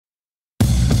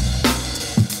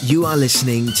You are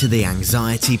listening to the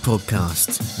Anxiety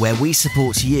Podcast, where we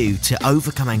support you to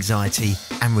overcome anxiety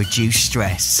and reduce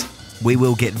stress. We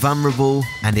will get vulnerable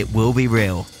and it will be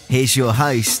real. Here's your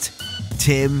host,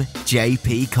 Tim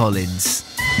J.P. Collins.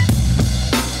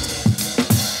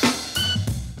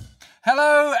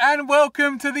 Hello and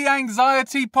welcome to the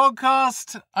Anxiety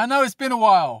Podcast. I know it's been a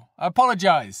while. I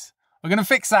apologise. We're going to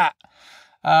fix that.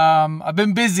 I've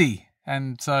been busy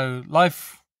and so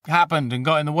life happened and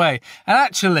got in the way. And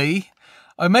actually,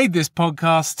 I made this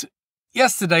podcast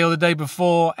yesterday or the day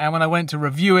before, and when I went to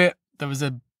review it, there was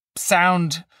a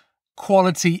sound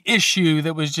quality issue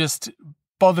that was just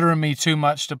bothering me too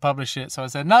much to publish it. So I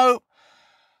said, no,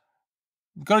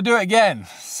 we've got to do it again.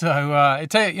 So I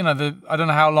don't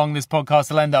know how long this podcast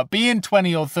will end up being,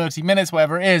 20 or 30 minutes,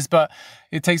 whatever it is, but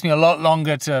it takes me a lot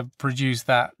longer to produce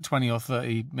that 20 or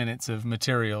 30 minutes of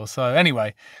material. So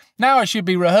anyway, now it should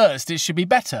be rehearsed. It should be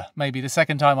better. Maybe the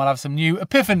second time I'll have some new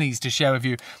epiphanies to share with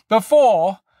you.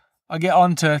 Before I get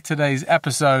on to today's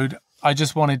episode, I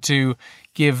just wanted to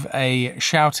give a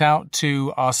shout out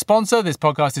to our sponsor. This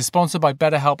podcast is sponsored by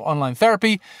BetterHelp Online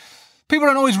Therapy. People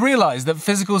don't always realize that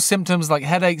physical symptoms like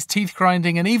headaches, teeth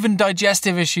grinding, and even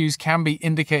digestive issues can be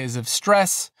indicators of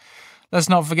stress. Let's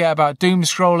not forget about doom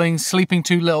scrolling, sleeping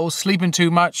too little, sleeping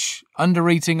too much,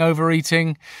 undereating,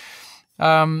 overeating.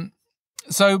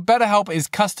 So BetterHelp is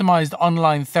customized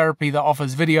online therapy that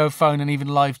offers video, phone, and even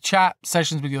live chat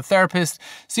sessions with your therapist.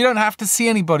 So you don't have to see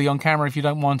anybody on camera if you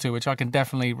don't want to, which I can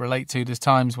definitely relate to. There's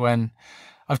times when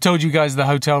I've told you guys the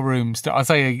hotel rooms. I'll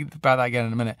tell you about that again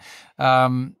in a minute.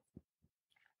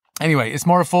 Anyway, it's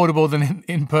more affordable than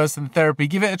in-person therapy.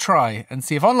 Give it a try and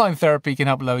see if online therapy can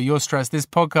help lower your stress. This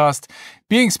podcast,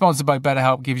 being sponsored by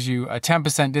BetterHelp, gives you a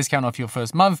 10% discount off your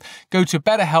first month. Go to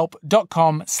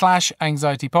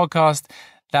betterhelp.com/anxietypodcast.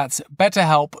 That's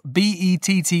BetterHelp,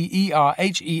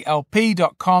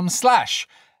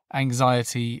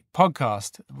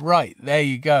 BetterHelp.com/anxietypodcast. Right, there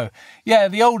you go. Yeah,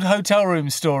 the old hotel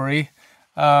room story.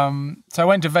 So I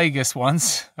went to Vegas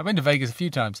once. I've been to Vegas a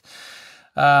few times.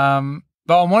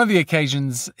 But on one of the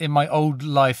occasions in my old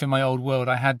life, in my old world,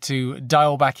 I had to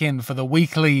dial back in for the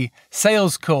weekly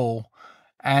sales call.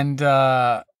 And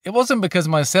it wasn't because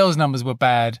my sales numbers were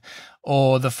bad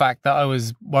or the fact that I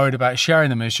was worried about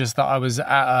sharing them. It's just that I was at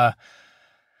a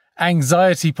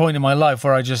anxiety point in my life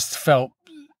where I just felt,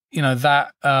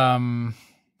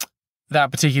 that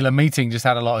particular meeting just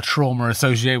had a lot of trauma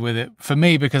associated with it for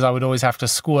me because I would always have to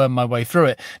squirm my way through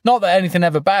it. Not that anything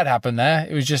ever bad happened there.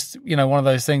 It was just, one of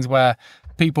those things where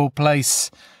people, place,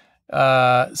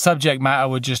 subject matter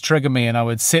would just trigger me, and I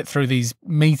would sit through these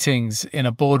meetings in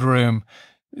a boardroom,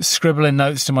 scribbling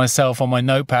notes to myself on my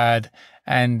notepad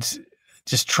and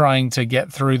just trying to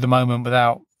get through the moment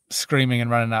without screaming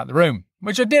and running out of the room,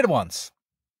 which I did once.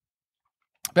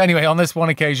 But anyway, on this one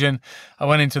occasion, I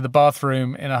went into the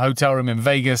bathroom in a hotel room in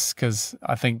Vegas because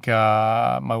I think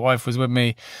my wife was with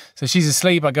me. So she's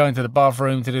asleep. I go into the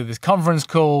bathroom to do this conference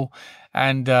call,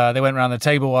 and they went around the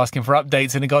table asking for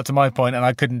updates, and it got to my point and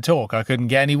I couldn't talk. I couldn't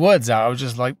get any words out. I was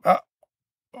just like, and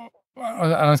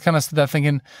I was kind of stood there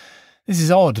thinking, this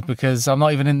is odd because I'm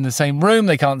not even in the same room.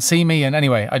 They can't see me. And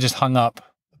anyway, I just hung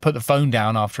up, put the phone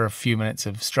down after a few minutes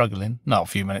of struggling. Not a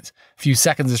few minutes, a few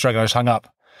seconds of struggling. I just hung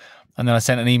up. And then I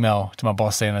sent an email to my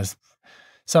boss saying there's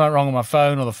something wrong with my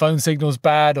phone, or the phone signal's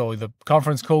bad, or the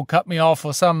conference call cut me off,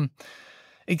 or some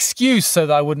excuse so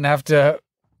that I wouldn't have to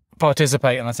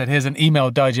participate. And I said, here's an email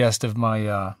digest of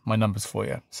my numbers for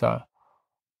you. So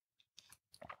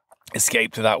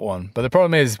escaped that one. But the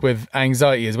problem is with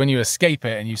anxiety is when you escape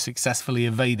it and you successfully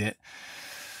evade it,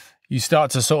 you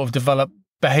start to sort of develop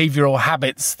behavioral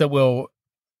habits that will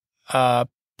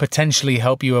potentially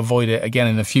help you avoid it again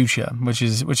in the future, which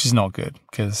is not good,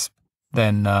 because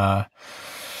then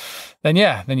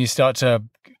you start to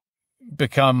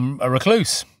become a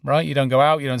recluse, right? You don't go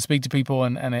out, you don't speak to people,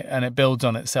 and it builds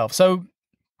on itself. So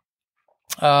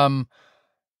one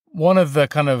of the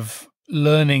kind of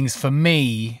learnings for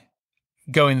me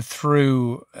going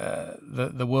through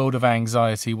the world of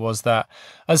anxiety was that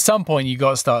at some point you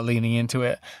got to start leaning into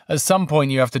it. At some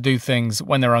point you have to do things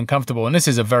when they're uncomfortable. And this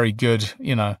is a very good,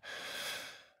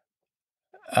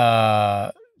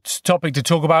 topic to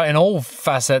talk about in all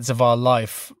facets of our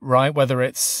life, right? Whether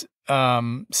it's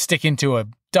sticking to a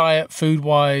diet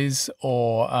food-wise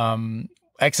or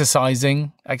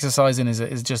exercising. Exercising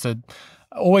is just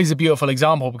always a beautiful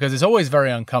example because it's always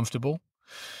very uncomfortable.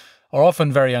 Or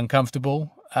often very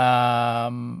uncomfortable.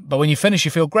 But when you finish,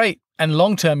 you feel great. And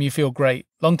long-term, you feel great.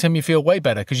 Long-term, you feel way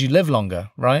better because you live longer,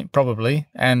 right? Probably.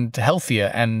 And healthier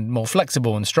and more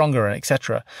flexible and stronger, and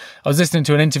etc. I was listening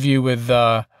to an interview with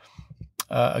a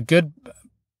good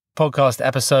podcast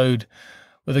episode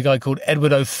with a guy called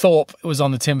Edward O'Thorpe. It was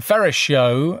on the Tim Ferriss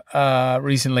show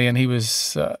recently, and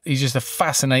he's just a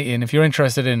fascinating, if you're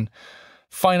interested in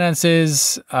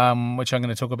finances, which I'm going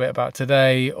to talk a bit about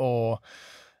today, or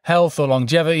health or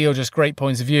longevity, or just great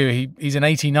points of view. He's an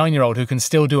 89-year-old who can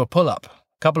still do a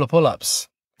couple of pull-ups.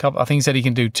 I think he said he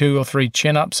can do 2 or 3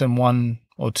 chin-ups and 1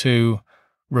 or 2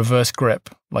 reverse grip,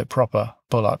 like proper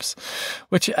pull-ups,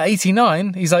 which at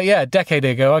 89, he's like, yeah, a decade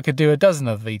ago, I could do a dozen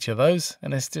of each of those.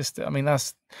 And it's just, I mean,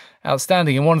 that's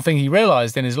outstanding. And one thing he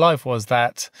realized in his life was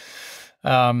that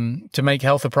to make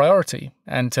health a priority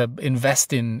and to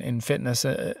invest in fitness,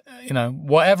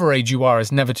 whatever age you are,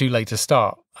 it's never too late to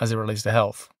start as it relates to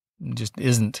health. It just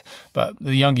isn't. But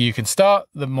the younger you can start,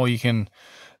 the more you can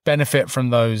benefit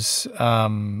from those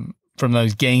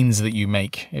gains that you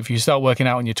make. If you start working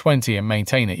out when you're 20 and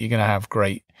maintain it, you're going to have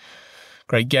great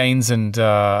gains. And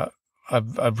I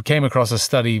came across a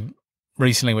study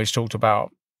recently which talked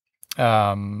about,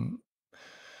 I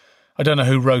don't know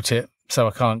who wrote it, so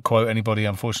I can't quote anybody,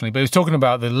 unfortunately, but it was talking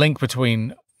about the link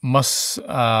between muscle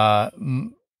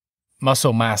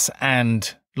mass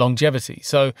and longevity.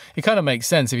 So it kind of makes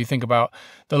sense if you think about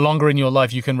the longer in your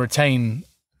life you can retain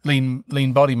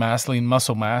lean body mass, lean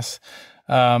muscle mass,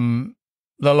 the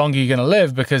longer you're going to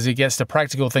live, because it gets to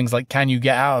practical things like, can you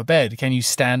get out of bed? Can you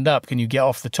stand up? Can you get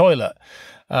off the toilet?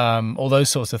 All those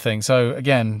sorts of things. So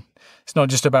again, it's not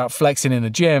just about flexing in the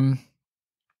gym.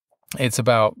 It's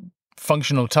about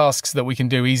functional tasks that we can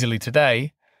do easily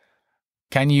today.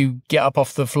 Can you get up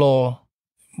off the floor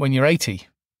when you're 80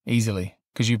 easily?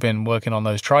 Because you've been working on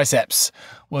those triceps,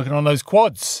 working on those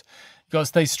quads. You've got to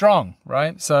stay strong,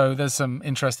 right? So there's some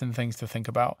interesting things to think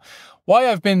about. Why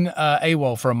I've been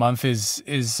AWOL for a month is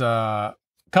a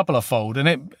couple of fold.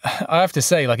 And I have to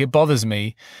say, like, it bothers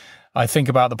me. I think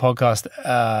about the podcast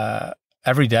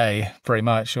every day, pretty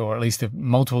much, or at least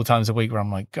multiple times a week, where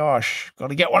I'm like, gosh, got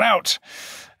to get one out.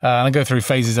 And I go through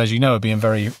phases, as you know, of being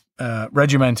very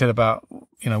regimented about,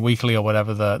 weekly or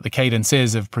whatever the cadence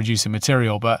is of producing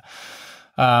material. But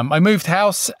I moved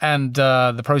house, and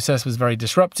the process was very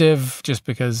disruptive, just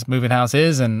because moving house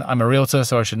is, and I'm a realtor,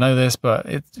 so I should know this, but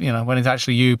when it's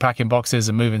actually you packing boxes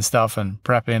and moving stuff and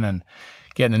prepping and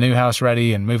getting the new house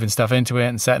ready and moving stuff into it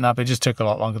and setting up, it just took a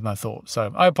lot longer than I thought.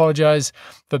 So I apologize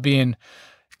for being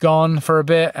gone for a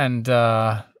bit. And,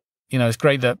 it's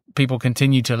great that people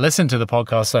continue to listen to the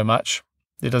podcast so much.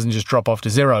 It doesn't just drop off to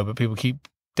zero, but people keep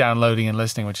downloading and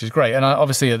listening, which is great. And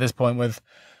obviously at this point, with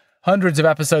hundreds of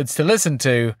episodes to listen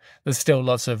to, there's still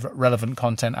lots of relevant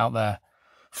content out there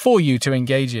for you to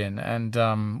engage in. And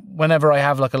whenever I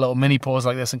have like a little mini pause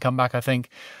like this and come back, I think,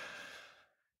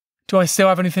 do I still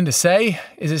have anything to say?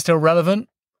 Is it still relevant?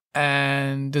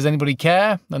 And does anybody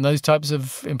care? And those types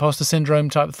of imposter syndrome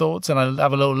type thoughts. And I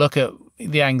have a little look at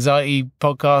the anxiety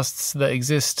podcasts that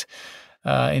exist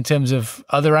in terms of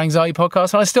other anxiety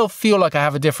podcasts. And I still feel like I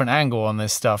have a different angle on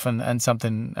this stuff and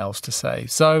something else to say.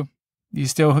 So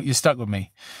you're stuck with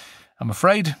me. I'm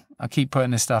afraid I keep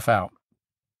putting this stuff out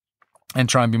and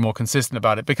try and be more consistent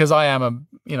about it, because I'm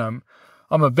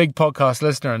a big podcast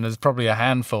listener, and there's probably a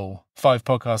handful, 5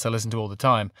 podcasts I listen to all the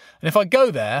time. And if I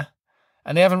go there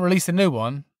and they haven't released a new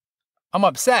one, I'm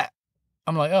upset.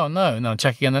 I'm like, oh no,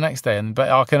 check again the next day. But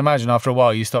I can imagine after a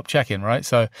while you stop checking, right?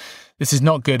 So this is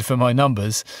not good for my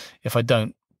numbers if I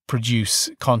don't produce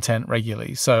content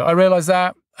regularly. So I realize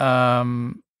that,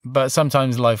 but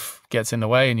sometimes life gets in the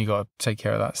way and you got to take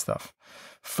care of that stuff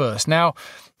first. Now,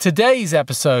 today's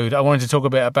episode, I wanted to talk a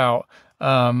bit about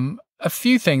a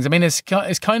few things. I mean, it's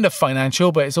kind of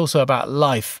financial, but it's also about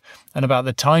life and about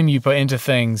the time you put into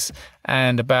things,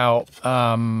 and about,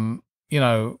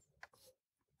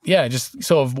 just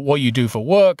sort of what you do for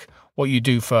work, what you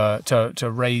do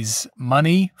to raise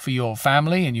money for your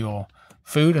family and your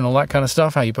food and all that kind of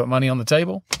stuff, how you put money on the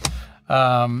table.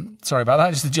 Sorry about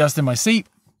that, just adjusting my seat.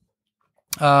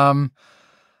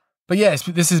 But yes,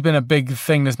 this has been a big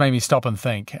thing that's made me stop and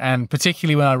think. And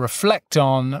particularly when I reflect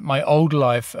on my old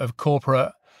life of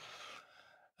corporate,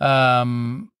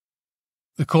 the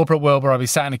corporate world, where I'd be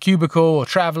sat in a cubicle or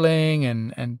traveling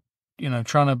and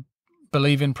trying to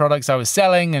believe in products I was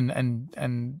selling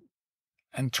and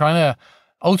trying to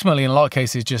ultimately, in a lot of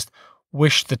cases, just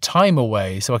wish the time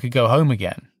away so I could go home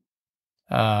again.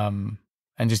 And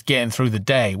just getting through the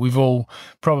day. We've all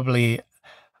probably,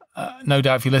 no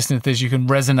doubt if you're listening to this, you can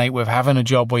resonate with having a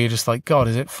job where you're just like, God,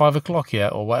 is it 5 o'clock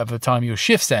yet? Or whatever time your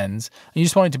shift ends. And you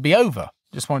just want it to be over.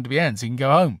 Just want it to be end so you can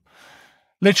go home.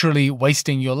 Literally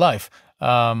wasting your life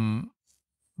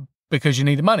because you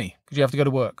need the money, because you have to go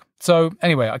to work. So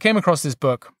anyway, I came across this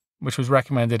book, which was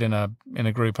recommended in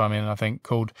a group I'm in, I think,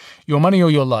 called Your Money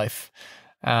or Your Life.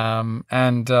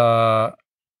 And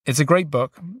it's a great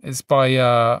book. It's by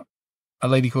a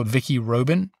lady called Vicki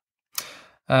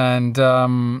and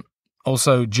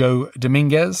also Joe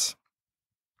Dominguez.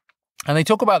 And they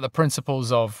talk about the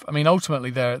principles of,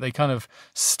 ultimately they kind of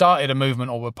started a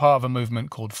movement, or were part of a movement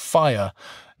called FIRE.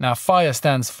 Now, FIRE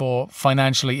stands for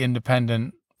Financially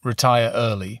Independent, Retire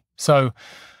Early. So,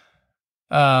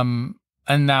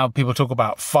 and now people talk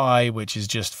about FI, which is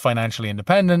just financially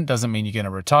independent. Doesn't mean you're going to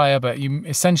retire, but you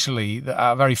essentially,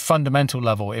 at a very fundamental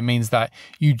level, it means that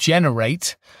you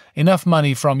generate enough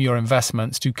money from your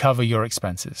investments to cover your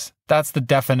expenses. That's the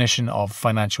definition of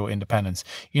financial independence.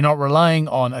 You're not relying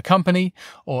on a company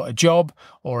or a job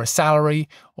or a salary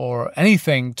or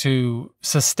anything to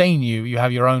sustain you. You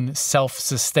have your own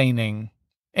self-sustaining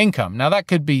income. Now, that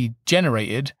could be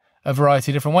generated a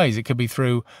variety of different ways. It could be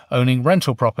through owning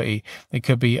rental property. It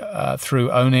could be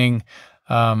through owning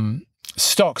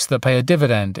stocks that pay a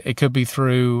dividend. It could be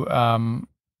through,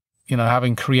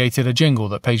 having created a jingle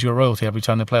that pays you a royalty every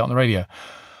time they play it on the radio,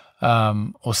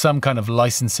 or some kind of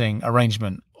licensing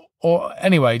arrangement. Or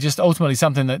anyway, just ultimately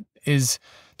something that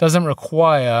doesn't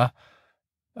require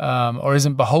or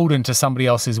isn't beholden to somebody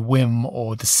else's whim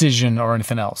or decision or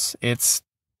anything else. It's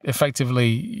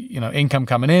effectively, income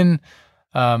coming in,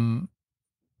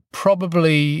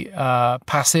 probably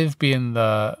passive being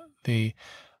the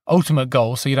ultimate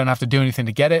goal, so you don't have to do anything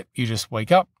to get it. You just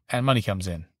wake up and money comes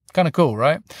in. Kind of cool,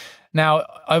 right? Now,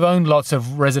 I've owned lots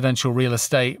of residential real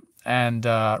estate and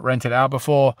rented out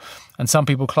before, and some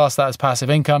people class that as passive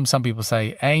income. Some people say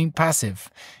it ain't passive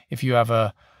if you have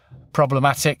a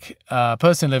problematic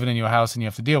person living in your house and you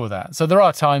have to deal with that. So there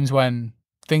are times when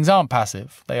things aren't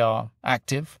passive, they are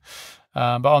active.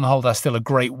 But on the whole, that's still a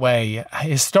great way,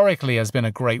 historically has been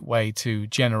a great way to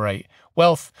generate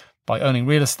wealth by owning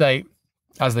real estate.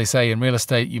 As they say in real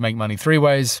estate, you make money three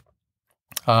ways.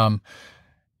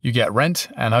 You get rent,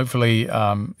 and hopefully,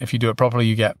 if you do it properly,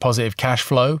 you get positive cash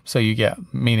flow. So you get,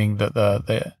 meaning that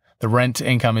the rent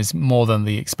income is more than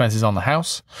the expenses on the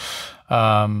house.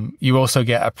 You also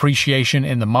get appreciation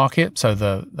in the market. So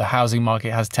the housing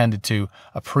market has tended to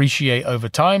appreciate over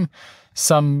time.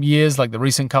 Some years, like the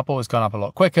recent couple, has gone up a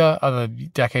lot quicker. Other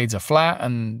decades are flat.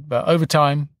 But over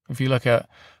time, if you look at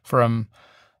from,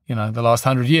 the last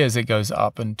 100 years, it goes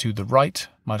up and to the right,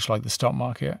 much like the stock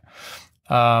market.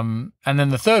 And then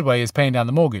the third way is paying down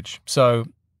the mortgage. So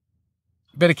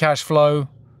a bit of cash flow,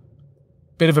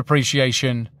 bit of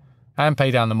appreciation, and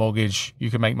pay down the mortgage.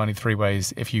 You can make money three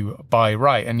ways if you buy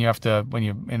right. And you have to, when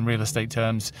you're in real estate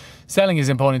terms, selling is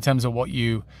important in terms of what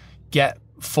you get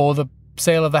for the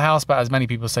sale of the house. But as many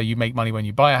people say, you make money when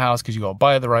you buy a house because you got to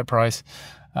buy at the right price,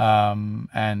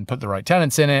 and put the right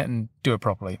tenants in it and do it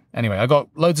properly. Anyway, I got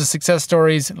loads of success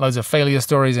stories, loads of failure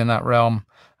stories in that realm.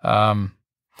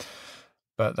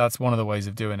 But that's one of the ways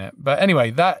of doing it. But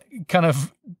anyway, that kind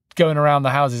of going around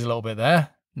the houses a little bit there,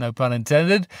 no pun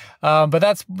intended. But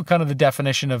that's kind of the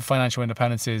definition of financial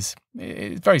independence. It's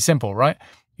very simple, right?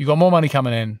 You got more money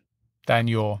coming in than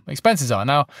your expenses are.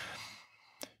 Now,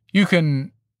 you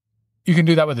can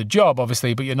do that with a job,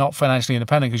 obviously, but you're not financially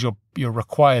independent because you're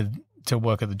required to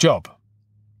work at the job.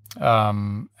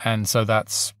 And so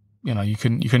that's, you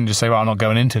couldn't just say, well, I'm not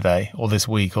going in today or this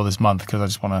week or this month because I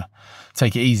just want to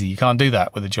take it easy. You can't do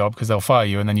that with a job because they'll fire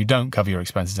you and then you don't cover your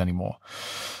expenses anymore.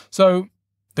 So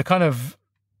the kind of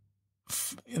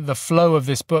the flow of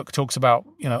this book talks about,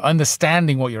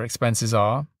 understanding what your expenses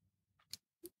are,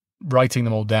 writing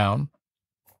them all down,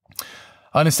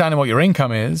 understanding what your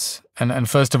income is. And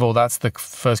first of all, that's the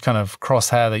first kind of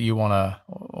crosshair that you want to,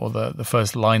 or the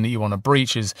first line that you want to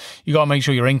breach is you got to make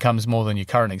sure your income is more than your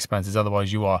current expenses.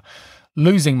 Otherwise you are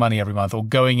losing money every month or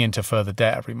going into further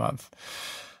debt every month.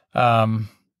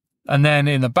 And then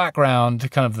in the background,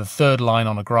 kind of the third line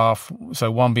on a graph, so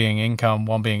one being income,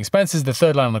 one being expenses, the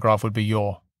third line on the graph would be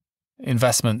your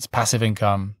investments, passive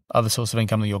income, other source of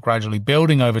income that you're gradually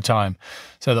building over time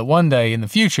so that one day in the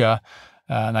future,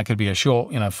 and that could be a short,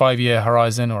 5-year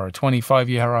horizon or a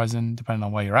 25-year horizon, depending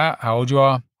on where you're at, how old you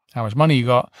are, how much money you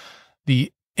got.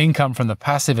 The income from the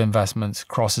passive investments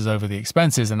crosses over the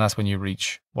expenses, and that's when you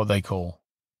reach what they call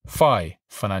FI,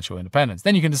 financial independence.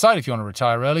 Then you can decide if you want to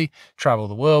retire early, travel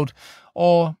the world,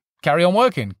 or carry on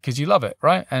working because you love it,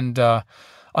 right? And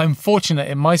I'm fortunate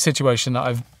in my situation that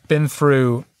I've been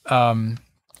through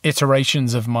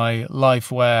iterations of my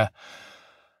life where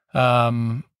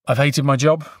I've hated my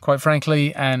job, quite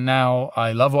frankly, and now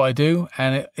I love what I do.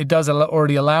 And it does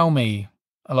already allow me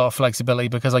a lot of flexibility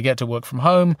because I get to work from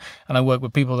home and I work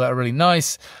with people that are really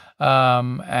nice.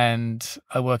 And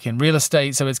I work in real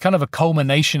estate. So it's kind of a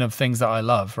culmination of things that I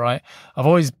love, right? I've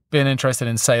always been interested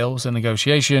in sales and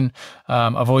negotiation.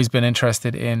 I've always been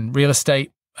interested in real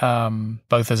estate,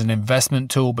 both as an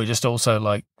investment tool, but just also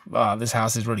like, wow, this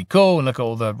house is really cool. And look at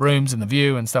all the rooms and the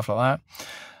view and stuff like that.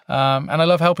 And I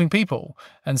love helping people.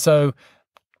 And so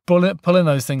pulling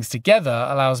those things together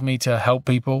allows me to help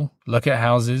people look at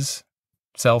houses,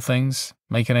 sell things,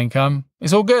 make an income.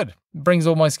 It's all good. It brings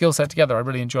all my skill set together. I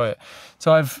really enjoy it.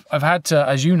 So I've had to,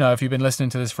 as you know, if you've been listening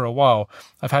to this for a while,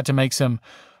 I've had to make some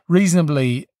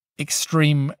reasonably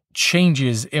extreme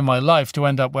changes in my life to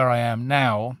end up where I am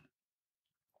now.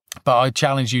 But I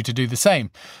challenge you to do the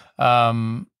same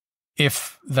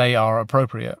if they are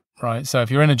appropriate, right? So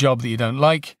if you're in a job that you don't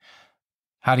like,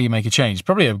 how do you make a change?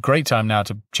 Probably a great time now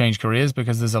to change careers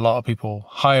because there's a lot of people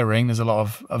hiring. There's a lot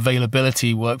of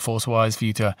availability workforce-wise for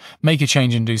you to make a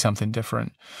change and do something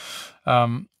different.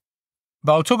 But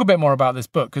I'll talk a bit more about this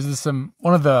book because there's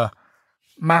one of the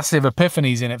massive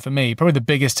epiphanies in it for me. Probably the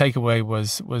biggest takeaway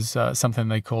was something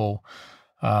they call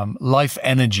life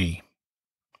energy.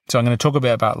 So I'm going to talk a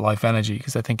bit about life energy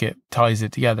because I think it ties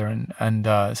it together. And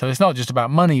so it's not just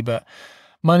about money, but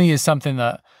money is something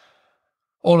that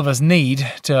all of us need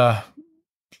to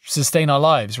sustain our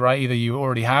lives, right? Either you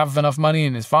already have enough money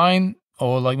and it's fine,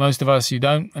 or like most of us, you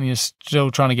don't, and you're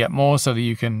still trying to get more so that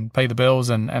you can pay the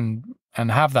bills and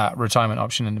have that retirement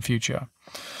option in the future.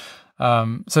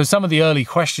 So some of the early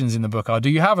questions in the book are,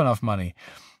 do you have enough money?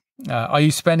 Are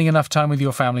you spending enough time with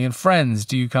your family and friends?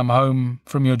 Do you come home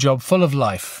from your job full of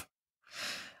life?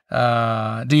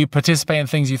 Do you participate in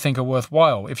things you think are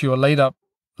worthwhile? If you are laid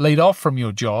off from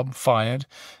your job, fired,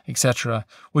 etc.,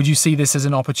 would you see this as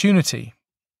an opportunity?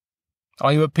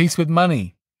 Are you at peace with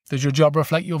money? Does your job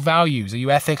reflect your values? Are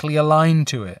you ethically aligned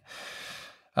to it?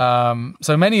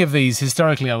 So many of these,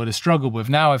 historically, I would have struggled with.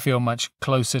 Now I feel much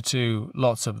closer to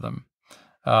lots of them.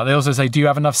 They also say, do you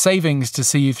have enough savings to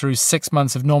see you through 6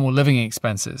 months of normal living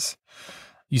expenses?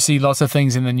 You see lots of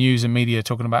things in the news and media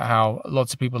talking about how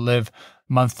lots of people live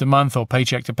month to month or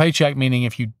paycheck to paycheck, meaning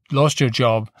if you lost your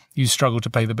job, you struggle to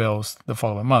pay the bills the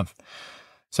following month.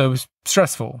 So it was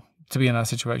stressful to be in that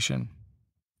situation.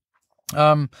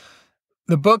 The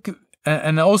book,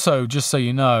 and also just so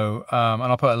you know, and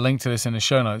I'll put a link to this in the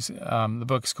show notes, the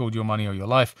book is called Your Money or Your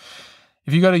Life.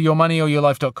 If you go to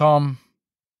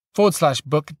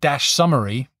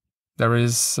yourmoneyoryourlife.com/book-summary, there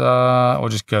is, or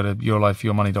just go to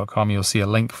yourlifeyourmoney.com, you'll see a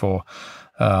link for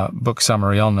book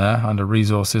summary on there under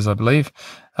resources, I believe.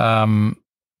 And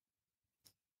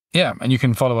you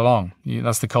can follow along.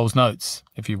 That's the Cole's Notes,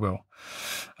 if you will.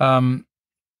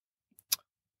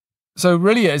 So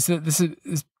really,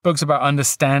 this book's about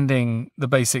understanding the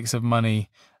basics of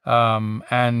money,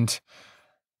 and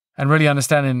really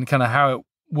understanding kind of how it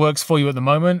works for you at the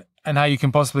moment and how you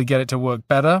can possibly get it to work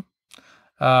better.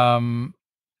 And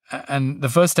the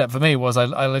first step for me was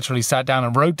I literally sat down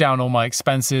and wrote down all my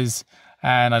expenses,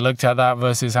 and I looked at that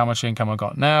versus how much income I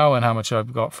got now and how much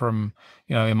I've got from,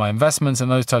 in my investments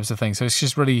and those types of things. So it's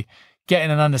just really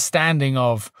getting an understanding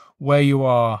of where you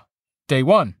are day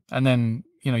one. And then,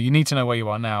 you need to know where you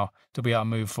are now to be able to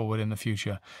move forward in the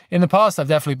future. In the past, I've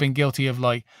definitely been guilty of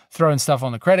like throwing stuff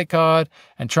on the credit card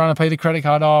and trying to pay the credit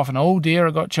card off. And oh dear, I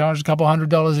got charged a couple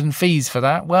 $100 in fees for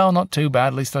that. Well, not too bad.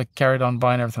 At least I carried on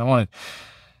buying everything I wanted.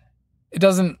 It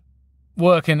doesn't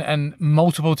work. And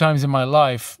multiple times in my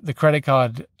life, the credit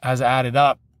card has added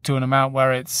up to an amount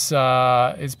where it's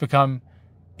become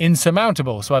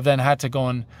insurmountable. So I've then had to go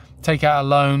and take out a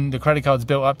loan. The credit card's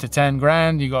built up to 10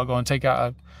 grand. You got to go and take out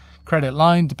a credit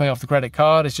line to pay off the credit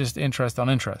card. It's just interest on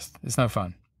interest. It's no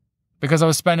fun because I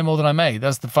was spending more than I made.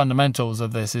 That's the fundamentals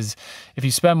of this, is if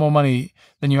you spend more money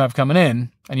than you have coming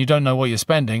in and you don't know what you're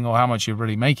spending or how much you're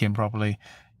really making properly,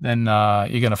 then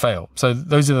you're going to fail. So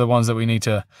those are the ones that we need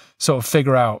to sort of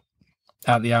figure out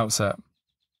at the outset.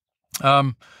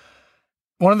 One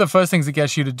of the first things it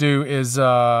gets you to do is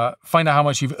find out how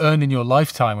much you've earned in your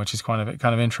lifetime, which is kind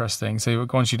of interesting. So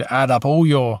it wants you to add up all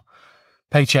your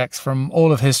paychecks from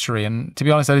all of history. And to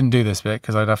be honest, I didn't do this bit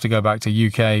because I'd have to go back to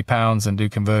UK pounds and do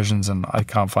conversions, and I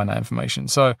can't find that information.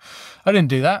 So I didn't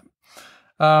do that.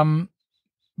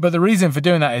 But the reason for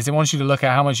doing that is it wants you to look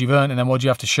at how much you've earned and then what do you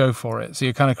have to show for it. So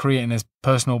you're kind of creating this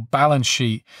personal balance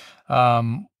sheet,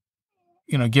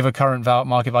 give a current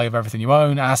market value of everything you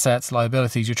own, assets,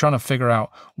 liabilities. You're trying to figure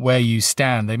out where you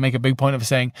stand. They make a big point of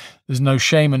saying there's no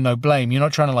shame and no blame. You're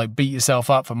not trying to like beat yourself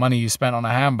up for money you spent on a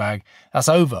handbag. That's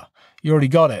over. You already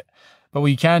got it. But what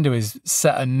you can do is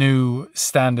set a new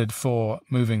standard for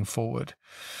moving forward.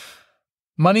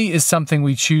 money is something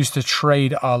we choose to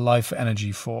trade our life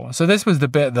energy for. So this was the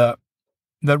bit that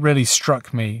really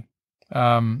struck me,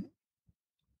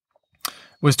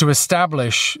 was to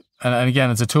establish, and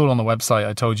again, it's a tool on the website.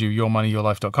 I told you,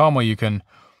 yourmoneyyourlife.com, where you can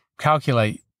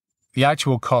calculate the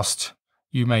actual cost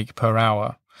you make per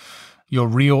hour, your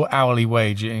real hourly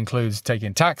wage. It includes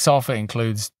taking tax off. It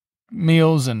includes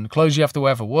meals and clothes you have to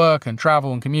wear for work and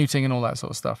travel and commuting and all that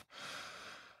sort of stuff.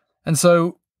 And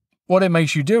so what it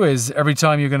makes you do is every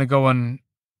time you're going to go and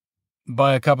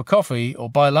buy a cup of coffee or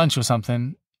buy lunch or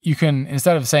something, you can,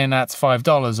 instead of saying that's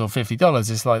 $5 or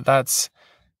 $50, it's like, that's,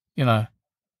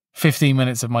 15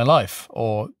 minutes of my life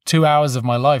or 2 hours of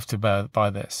my life to buy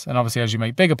this. And obviously, as you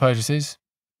make bigger purchases,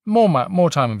 more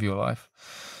time of your life.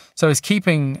 So it's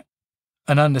keeping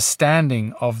an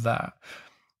understanding of that.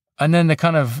 And then the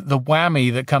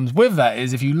whammy that comes with that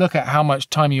is if you look at how much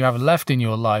time you have left in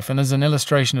your life, and there's an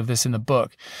illustration of this in the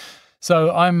book.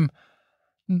 So I'm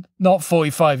not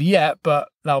 45 yet, but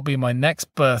that'll be my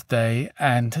next birthday,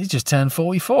 and he just turned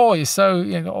 44. You're so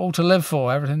got all to live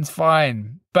for. Everything's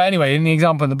fine. But anyway, in the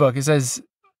example in the book, it says,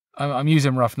 I'm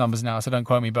using rough numbers now, so don't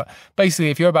quote me, but basically,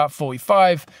 if you're about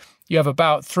 45, you have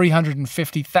about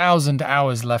 350,000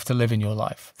 hours left to live in your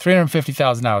life.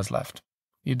 350,000 hours left.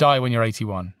 You die when you're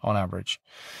 81 on average.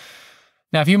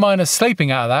 Now, if you minus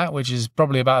sleeping out of that, which is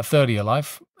probably about a third of your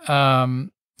life,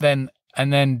 then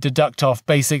deduct off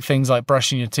basic things like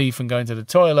brushing your teeth and going to the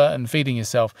toilet and feeding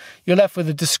yourself, you're left with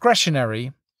a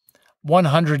discretionary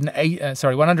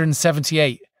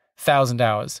 178,000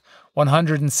 hours.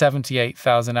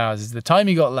 178,000 hours is the time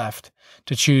you got left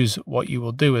to choose what you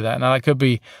will do with that. Now, that could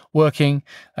be working,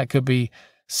 that could be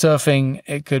surfing,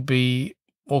 it could be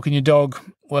walking your dog,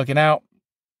 working out,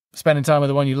 spending time with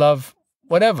the one you love,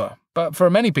 whatever. But for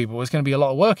many people, it's going to be a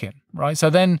lot of working, right? So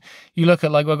then you look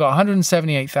at, like, we've got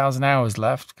 178,000 hours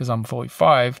left because I'm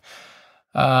 45,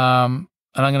 and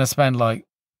I'm going to spend like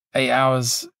 8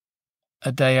 hours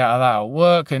a day out of that at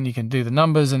work, and you can do the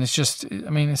numbers, and it's just,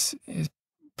 it's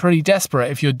pretty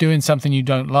desperate if you're doing something you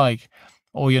don't like,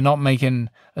 or you're not making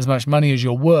as much money as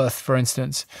you're worth, for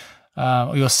instance,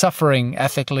 or you're suffering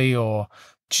ethically or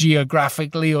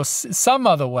geographically or some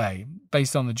other way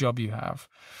based on the job you have.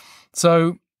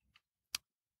 So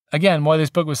again, why this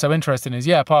book was so interesting is,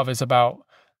 part of it's about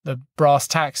the brass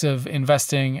tacks of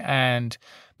investing and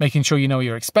making sure you know what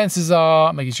your expenses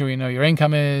are, making sure you know your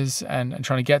income is, and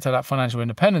trying to get to that financial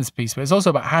independence piece. But it's also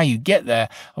about how you get there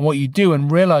and what you do,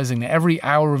 and realizing that every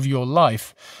hour of your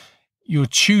life, you're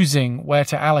choosing where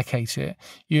to allocate it.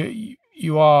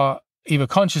 You are either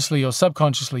consciously or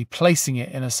subconsciously placing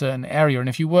it in a certain area. And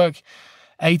if you work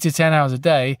 8 to 10 hours a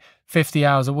day, 50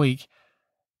 hours a week,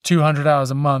 200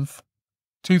 hours a month,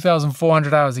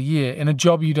 2,400 hours a year in a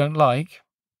job you don't like,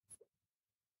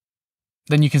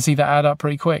 then you can see that add up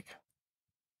pretty quick.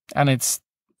 And it's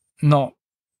not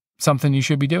something you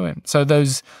should be doing. So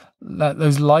those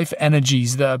life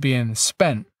energies that are being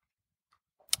spent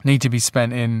need to be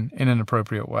spent in an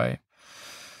appropriate way.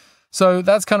 So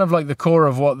that's kind of like the core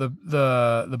of what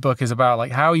the book is about.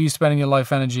 Like, how are you spending your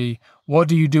life energy? What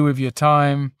do you do with your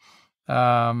time?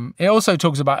 It also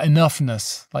talks about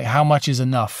enoughness, like how much is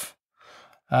enough.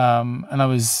 And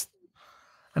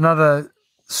another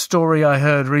story I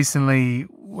heard recently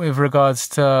with regards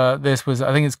to this was,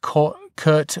 I think it's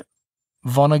Kurt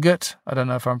Vonnegut. I don't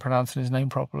know if I'm pronouncing his name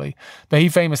properly, but he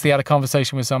famously had a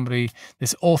conversation with somebody,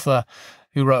 this author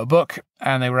who wrote a book,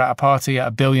 and they were at a party at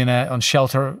a billionaire on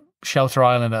Shelter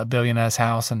Island at a billionaire's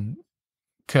house. And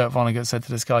Kurt Vonnegut said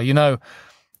to this guy, the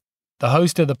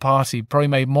host of the party probably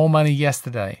made more money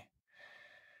yesterday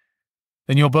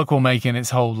than your book will make in its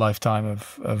whole lifetime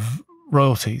of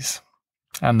royalties.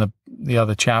 And the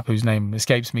other chap, whose name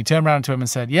escapes me, turned around to him and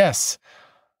said, yes,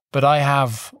 but I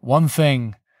have one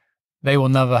thing they will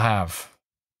never have: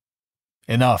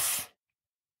 enough.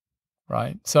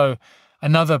 Right? So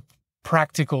another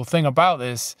practical thing about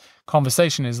this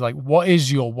conversation is, like, what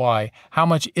is your why? How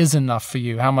much is enough for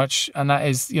you? How much, and that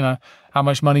is, how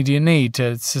much money do you need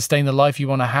to sustain the life you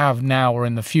want to have now or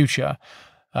in the future?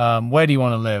 Where do you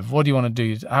want to live? What do you want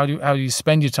to do? How do you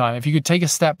spend your time? If you could take a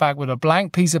step back with a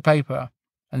blank piece of paper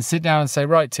and sit down and say,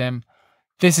 right, Tim,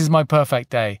 this is my perfect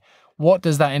day. What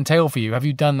does that entail for you? Have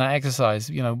you done that exercise?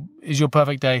 Is your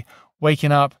perfect day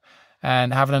waking up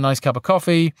and having a nice cup of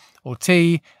coffee or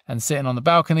tea and sitting on the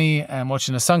balcony and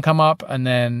watching the sun come up and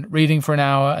then reading for an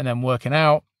hour and then working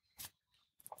out?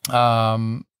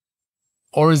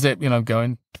 Or is it,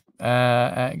 going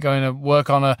to work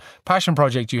on a passion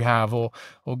project you have, or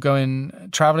going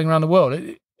traveling around the world?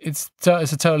 It's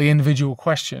a totally individual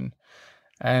question.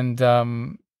 And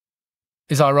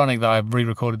it's ironic that I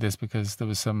re-recorded this because there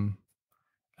was some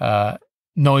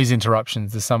noise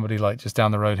interruptions. There's somebody like just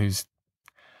down the road who's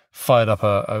fired up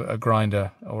a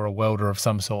grinder or a welder of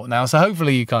some sort now. So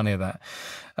hopefully you can't hear that.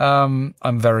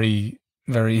 I'm very,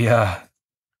 very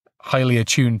highly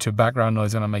attuned to background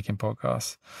noise when I'm making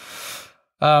podcasts.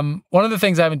 One of the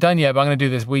things I haven't done yet, but I'm going to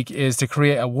do this week, is to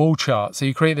create a wall chart. So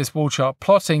you create this wall chart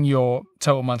plotting your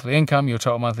total monthly income, your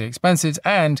total monthly expenses,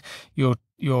 and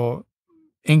your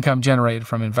income generated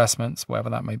from investments,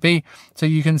 whatever that may be. So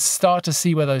you can start to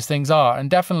see where those things are. And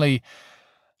definitely,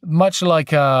 much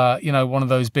like one of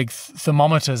those big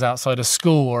thermometers outside a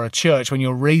school or a church when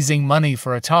you're raising money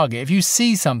for a target, if you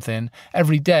see something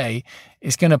every day,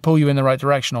 it's going to pull you in the right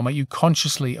direction or make you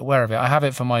consciously aware of it. I have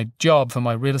it for my job, for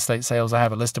my real estate sales. I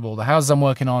have a list of all the houses I'm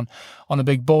working on a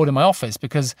big board in my office,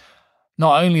 because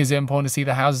not only is it important to see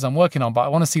the houses I'm working on, but I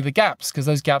want to see the gaps, because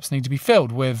those gaps need to be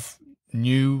filled with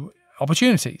new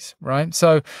opportunities, right?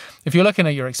 So if you're looking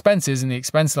at your expenses and the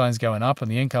expense line's going up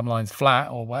and the income line's flat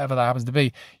or whatever that happens to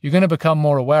be, you're going to become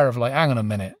more aware of like, hang on a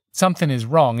minute, something is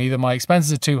wrong. Either my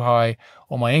expenses are too high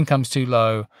or my income's too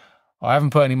low. I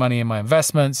haven't put any money in my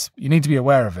investments. You need to be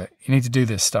aware of it. You need to do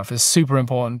this stuff. It's super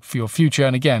important for your future.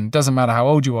 And again, it doesn't matter how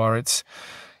old you are. It's,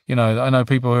 I know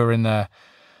people who are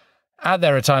at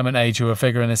their retirement age who are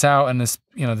figuring this out. And this,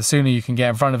 the sooner you can get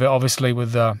in front of it, obviously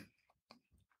with the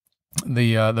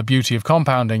beauty of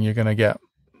compounding, you're going to get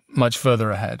much further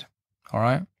ahead. All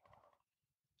right.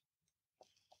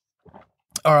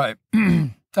 All right.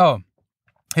 Oh,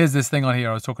 here's this thing on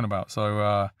here I was talking about.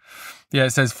 So,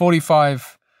 it says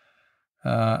 45.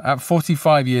 At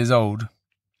 45 years old,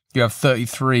 you have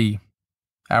 33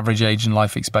 average age and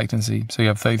life expectancy. So you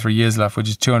have 33 years left, which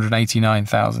is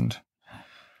 289,000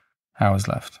 hours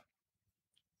left.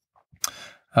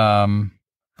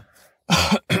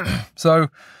 So,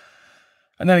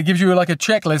 and then it gives you like a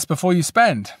checklist before you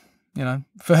spend.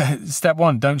 For step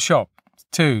 1, don't shop.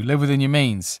 2, live within your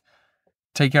means.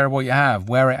 Take care of what you have.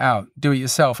 Wear it out. Do it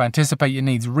yourself. Anticipate your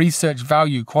needs. Research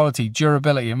value, quality,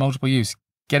 durability, and multiple use.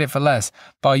 Get it for less,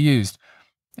 buy used,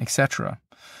 etc.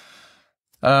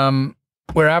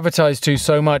 We're advertised to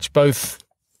so much, both,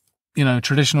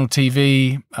 traditional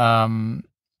TV.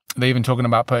 They're even talking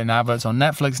about putting adverts on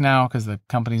Netflix now because the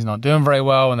company's not doing very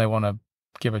well and they want to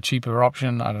give a cheaper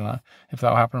option. I don't know if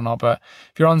that'll happen or not. But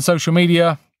if you're on social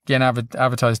media, you're getting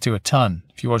advertised to a ton.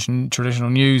 If you watch traditional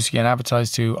news, you're getting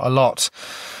advertised to a lot.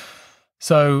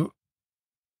 So,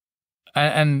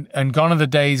 And gone are the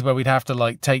days where we'd have to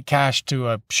like take cash to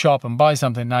a shop and buy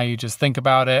something. Now you just think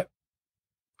about it.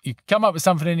 You come up with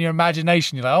something in your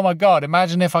imagination. You're like, oh my God,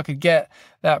 imagine if I could get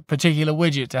that particular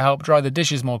widget to help dry the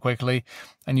dishes more quickly.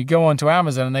 And you go onto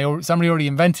Amazon and somebody already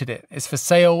invented it. It's for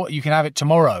sale. You can have it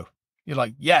tomorrow. You're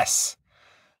like, yes,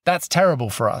 that's terrible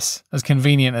for us. As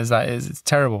convenient as that is, it's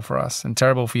terrible for us and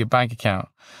terrible for your bank account.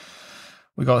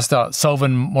 We got to start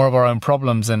solving more of our own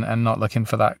problems and not looking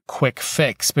for that quick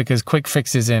fix, because quick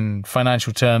fixes in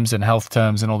financial terms and health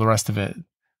terms and all the rest of it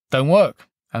don't work,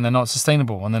 and they're not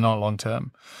sustainable and they're not long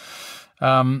term.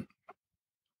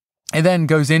 It then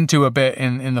goes into a bit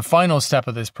in the final step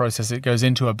of this process. It goes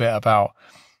into a bit about,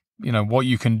 what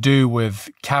you can do with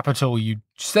capital you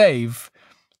save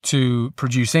to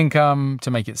produce income,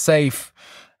 to make it safe,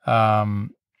 et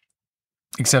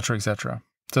cetera, et cetera.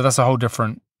 So that's a whole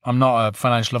different. I'm not a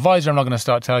financial advisor. I'm not going to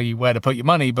start telling you where to put your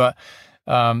money, but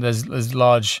there's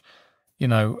large,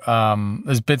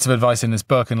 there's bits of advice in this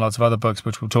book and lots of other books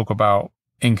which will talk about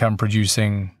income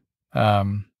producing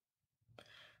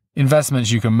investments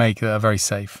you can make that are very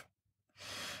safe.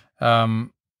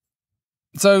 So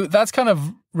that's kind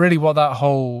of really what that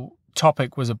whole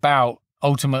topic was about.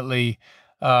 Ultimately,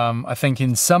 I think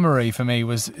in summary for me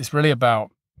it's really about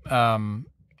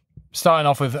starting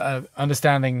off with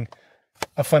understanding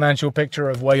a financial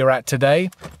picture of where you're at today.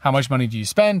 How much money do you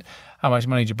spend? How much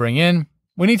money do you bring in?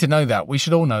 We need to know that. We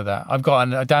should all know that. I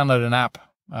downloaded an app.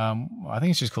 I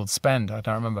think it's just called Spend. I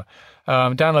don't remember.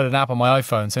 Downloaded an app on my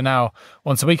iPhone. So now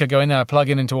once a week I go in there, I plug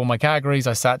it into all my categories.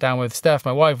 I sat down with Steph,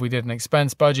 my wife. We did an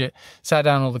expense budget, sat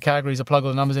down all the categories. I plug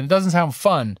all the numbers in. It doesn't sound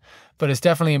fun, but it's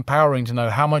definitely empowering to know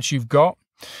how much you've got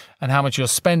and how much you're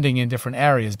spending in different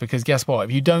areas. Because guess what?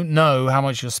 If you don't know how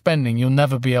much you're spending, you'll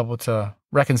never be able to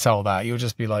reconcile that. You'll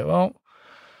just be like, well,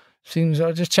 seems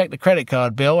I just checked the credit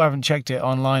card bill. I haven't checked it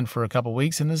online for a couple of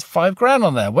weeks and there's $5,000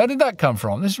 on there. Where did that come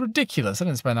from? This is ridiculous. I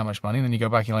didn't spend that much money. And then you go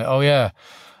back and you're like, oh yeah,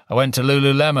 I went to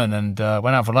Lululemon and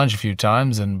went out for lunch a few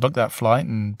times and booked that flight.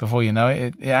 And before you know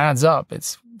it, it adds up.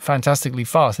 It's fantastically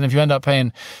fast. And if you end up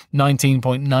paying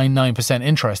 19.99%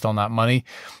 interest on that money,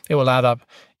 it will add up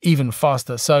even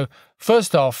faster. So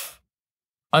first off,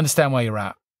 understand where you're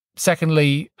at.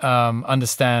 Secondly,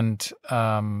 understand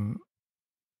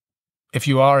if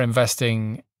you are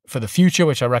investing for the future,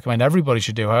 which I recommend everybody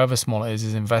should do, however small it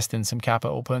is invest in some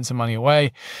capital, put in some money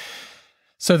away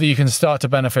so that you can start to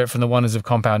benefit from the wonders of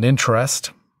compound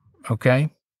interest. Okay.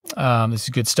 This is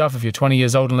good stuff. If you're 20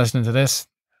 years old and listening to this,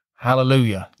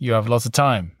 hallelujah, you have lots of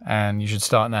time and you should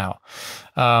start now.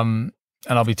 And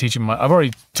I'll be teaching I've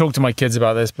already talked to my kids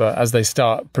about this, but as they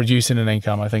start producing an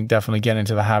income, I think definitely getting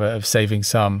into the habit of saving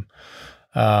some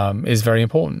is very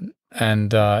important.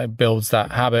 And it builds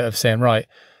that habit of saying, right,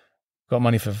 got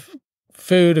money for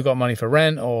food, I've got money for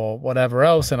rent or whatever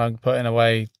else, and I'm putting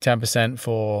away 10%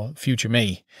 for future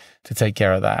me to take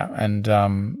care of that. And,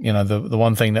 the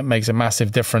one thing that makes a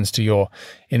massive difference to your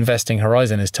investing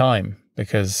horizon is time,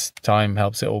 because time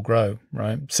helps it all grow,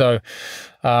 right? So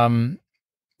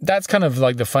that's kind of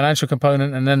like the financial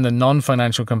component. And then the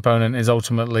non-financial component is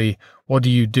ultimately, what do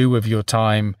you do with your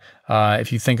time?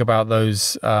 If you think about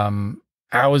those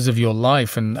hours of your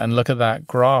life and look at that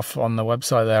graph on the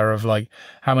website there of like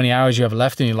how many hours you have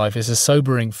left in your life, it's a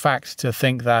sobering fact to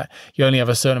think that you only have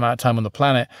a certain amount of time on the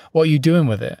planet. What are you doing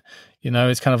with it?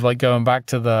 It's kind of like going back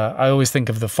to I always think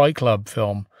of the Fight Club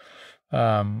film.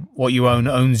 What you own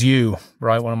owns you,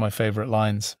 right? One of my favorite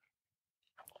lines.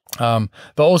 But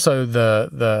also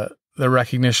the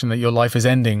recognition that your life is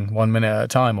ending 1 minute at a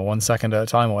time or 1 second at a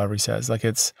time, or whatever he says. Like,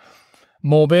 it's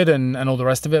morbid and all the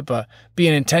rest of it, but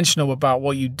being intentional about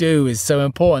what you do is so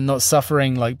important. Not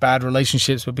suffering like bad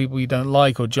relationships with people you don't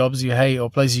like, or jobs you hate, or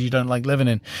places you don't like living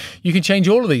in. You can change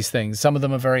all of these things. Some of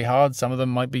them are very hard. Some of them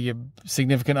might be your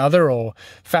significant other or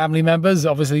family members,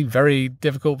 obviously very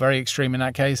difficult, very extreme in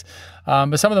that case.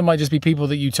 But some of them might just be people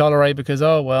that you tolerate because,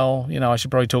 oh, well, I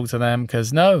should probably talk to them,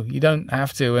 because no, you don't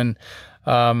have to. And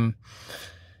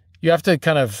you have to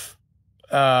kind of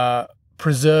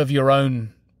preserve your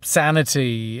own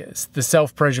sanity, the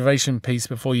self-preservation piece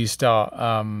before you start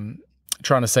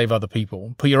trying to save other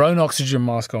people. Put your own oxygen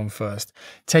mask on first.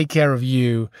 Take care of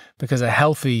you, because a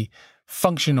healthy,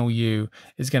 functional you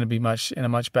is going to be in a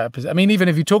much better position. I mean, even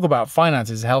if you talk about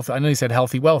finances, health, I know you said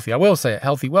healthy, wealthy. I will say it,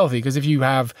 healthy, wealthy, because if you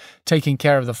have taken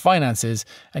care of the finances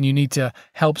and you need to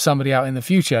help somebody out in the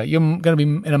future, you're going to be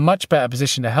in a much better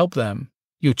position to help them,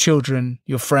 your children,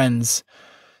 your friends,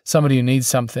 somebody who needs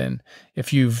something,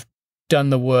 if you've done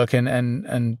the work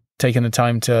and taken the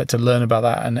time to learn about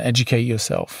that and educate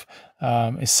yourself.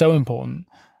 Is so important.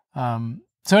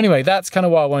 So anyway, that's kind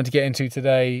of what I wanted to get into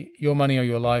today. Your Money or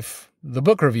Your Life, the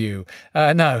book review.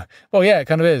 No. Well, yeah, it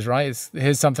kind of is, right?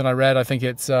 Here's something I read. I think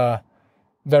it's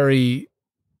very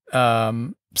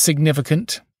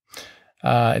significant.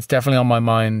 It's definitely on my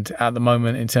mind at the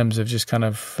moment in terms of just kind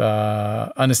of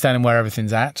understanding where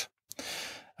everything's at.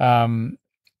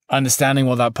 Understanding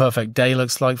what that perfect day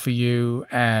looks like for you,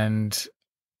 and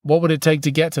what would it take to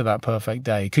get to that perfect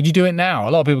day? Could you do it now? A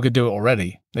lot of people could do it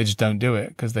already. They just don't do it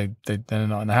because they're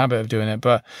not in the habit of doing it.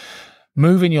 But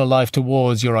moving your life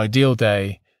towards your ideal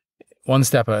day, one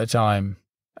step at a time,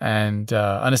 and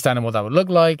understanding what that would look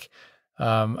like.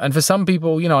 And for some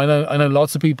people, I know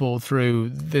lots of people through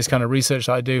this kind of research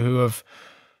that I do who have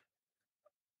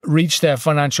reach their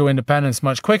financial independence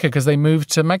much quicker because they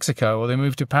moved to Mexico, or they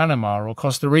moved to Panama or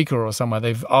Costa Rica or somewhere.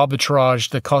 They've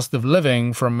arbitraged the cost of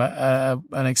living from an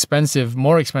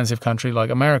more expensive country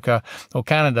like America or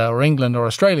Canada or England or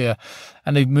Australia,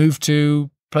 and they've moved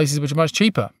to places which are much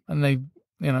cheaper. And they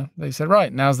said,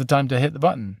 right, now's the time to hit the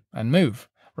button and move,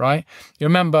 right? You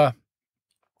remember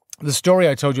the story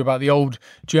I told you about the old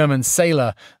German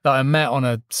sailor that I met on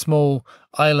a small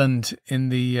island in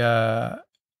the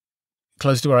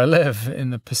close to where I live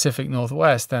in the Pacific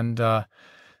Northwest, and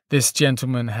this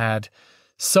gentleman had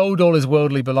sold all his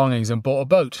worldly belongings and bought a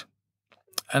boat,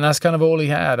 and that's kind of all he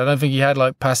had. I don't think he had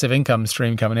like passive income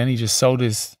stream coming in. He just sold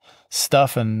his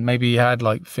stuff, and maybe he had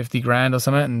like 50 grand or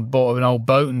something, and bought an old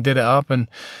boat and did it up. And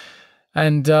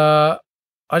I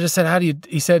just said,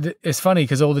 he said, it's funny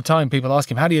because all the time people ask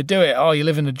him, how do you do it? Oh, you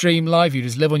live in a dream life. You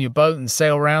just live on your boat and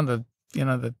sail around the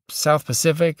South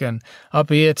Pacific and up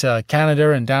here to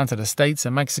Canada and down to the States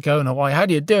and Mexico and Hawaii. How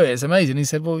do you do it? It's amazing. He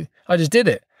said, well, I just did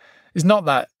it. It's not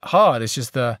that hard. It's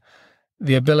just the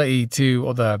ability to,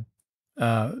 or the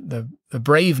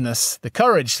braveness, the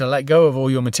courage to let go of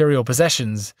all your material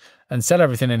possessions and sell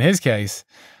everything in his case,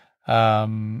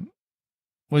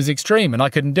 was extreme. And I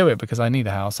couldn't do it because I need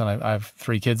a house, and I have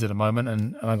 3 kids at the moment,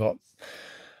 and I got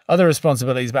other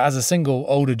responsibilities. But as a single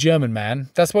older German man,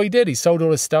 that's what he did. He sold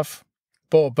all his stuff,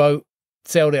 bought a boat,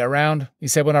 sailed it around. He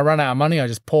said, when I run out of money, I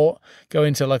just go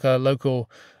into like a local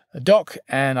dock,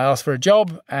 and I ask for a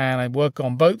job, and I work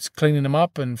on boats, cleaning them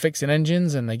up and fixing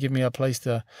engines, and they give me a place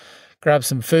to grab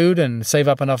some food and save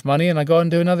up enough money, and I go and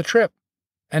do another trip.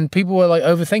 And people were like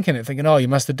overthinking it, thinking, oh, you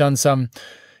must have done some,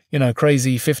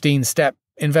 crazy 15-step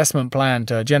investment plan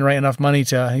to generate enough money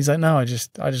to, he's like, no, I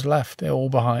just left it all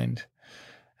behind.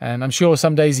 And I'm sure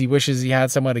some days he wishes he had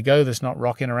somewhere to go that's not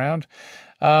rocking around.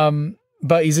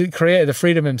 But he's created the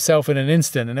freedom himself in an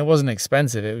instant, and it wasn't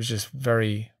expensive. It was just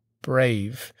very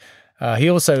brave. He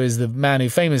also is the man who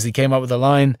famously came up with the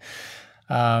line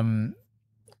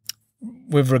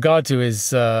with regard to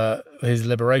his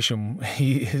liberation.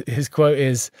 His quote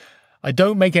is, "I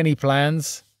don't make any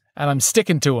plans, and I'm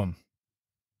sticking to them."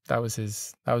 That was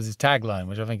his tagline,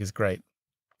 which I think is great.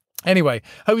 Anyway,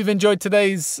 hope you've enjoyed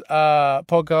today's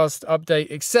podcast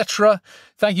update, etc.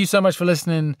 Thank you so much for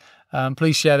listening.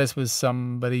 Please share this with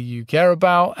somebody you care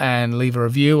about and leave a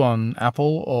review on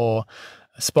Apple or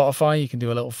Spotify. You can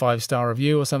do a little 5-star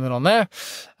review or something on there.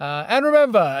 And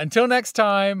remember, until next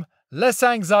time, less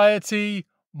anxiety,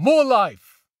 more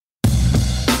life.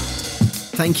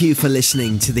 Thank you for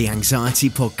listening to the Anxiety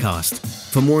Podcast.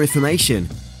 For more information,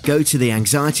 go to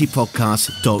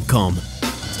theanxietypodcast.com.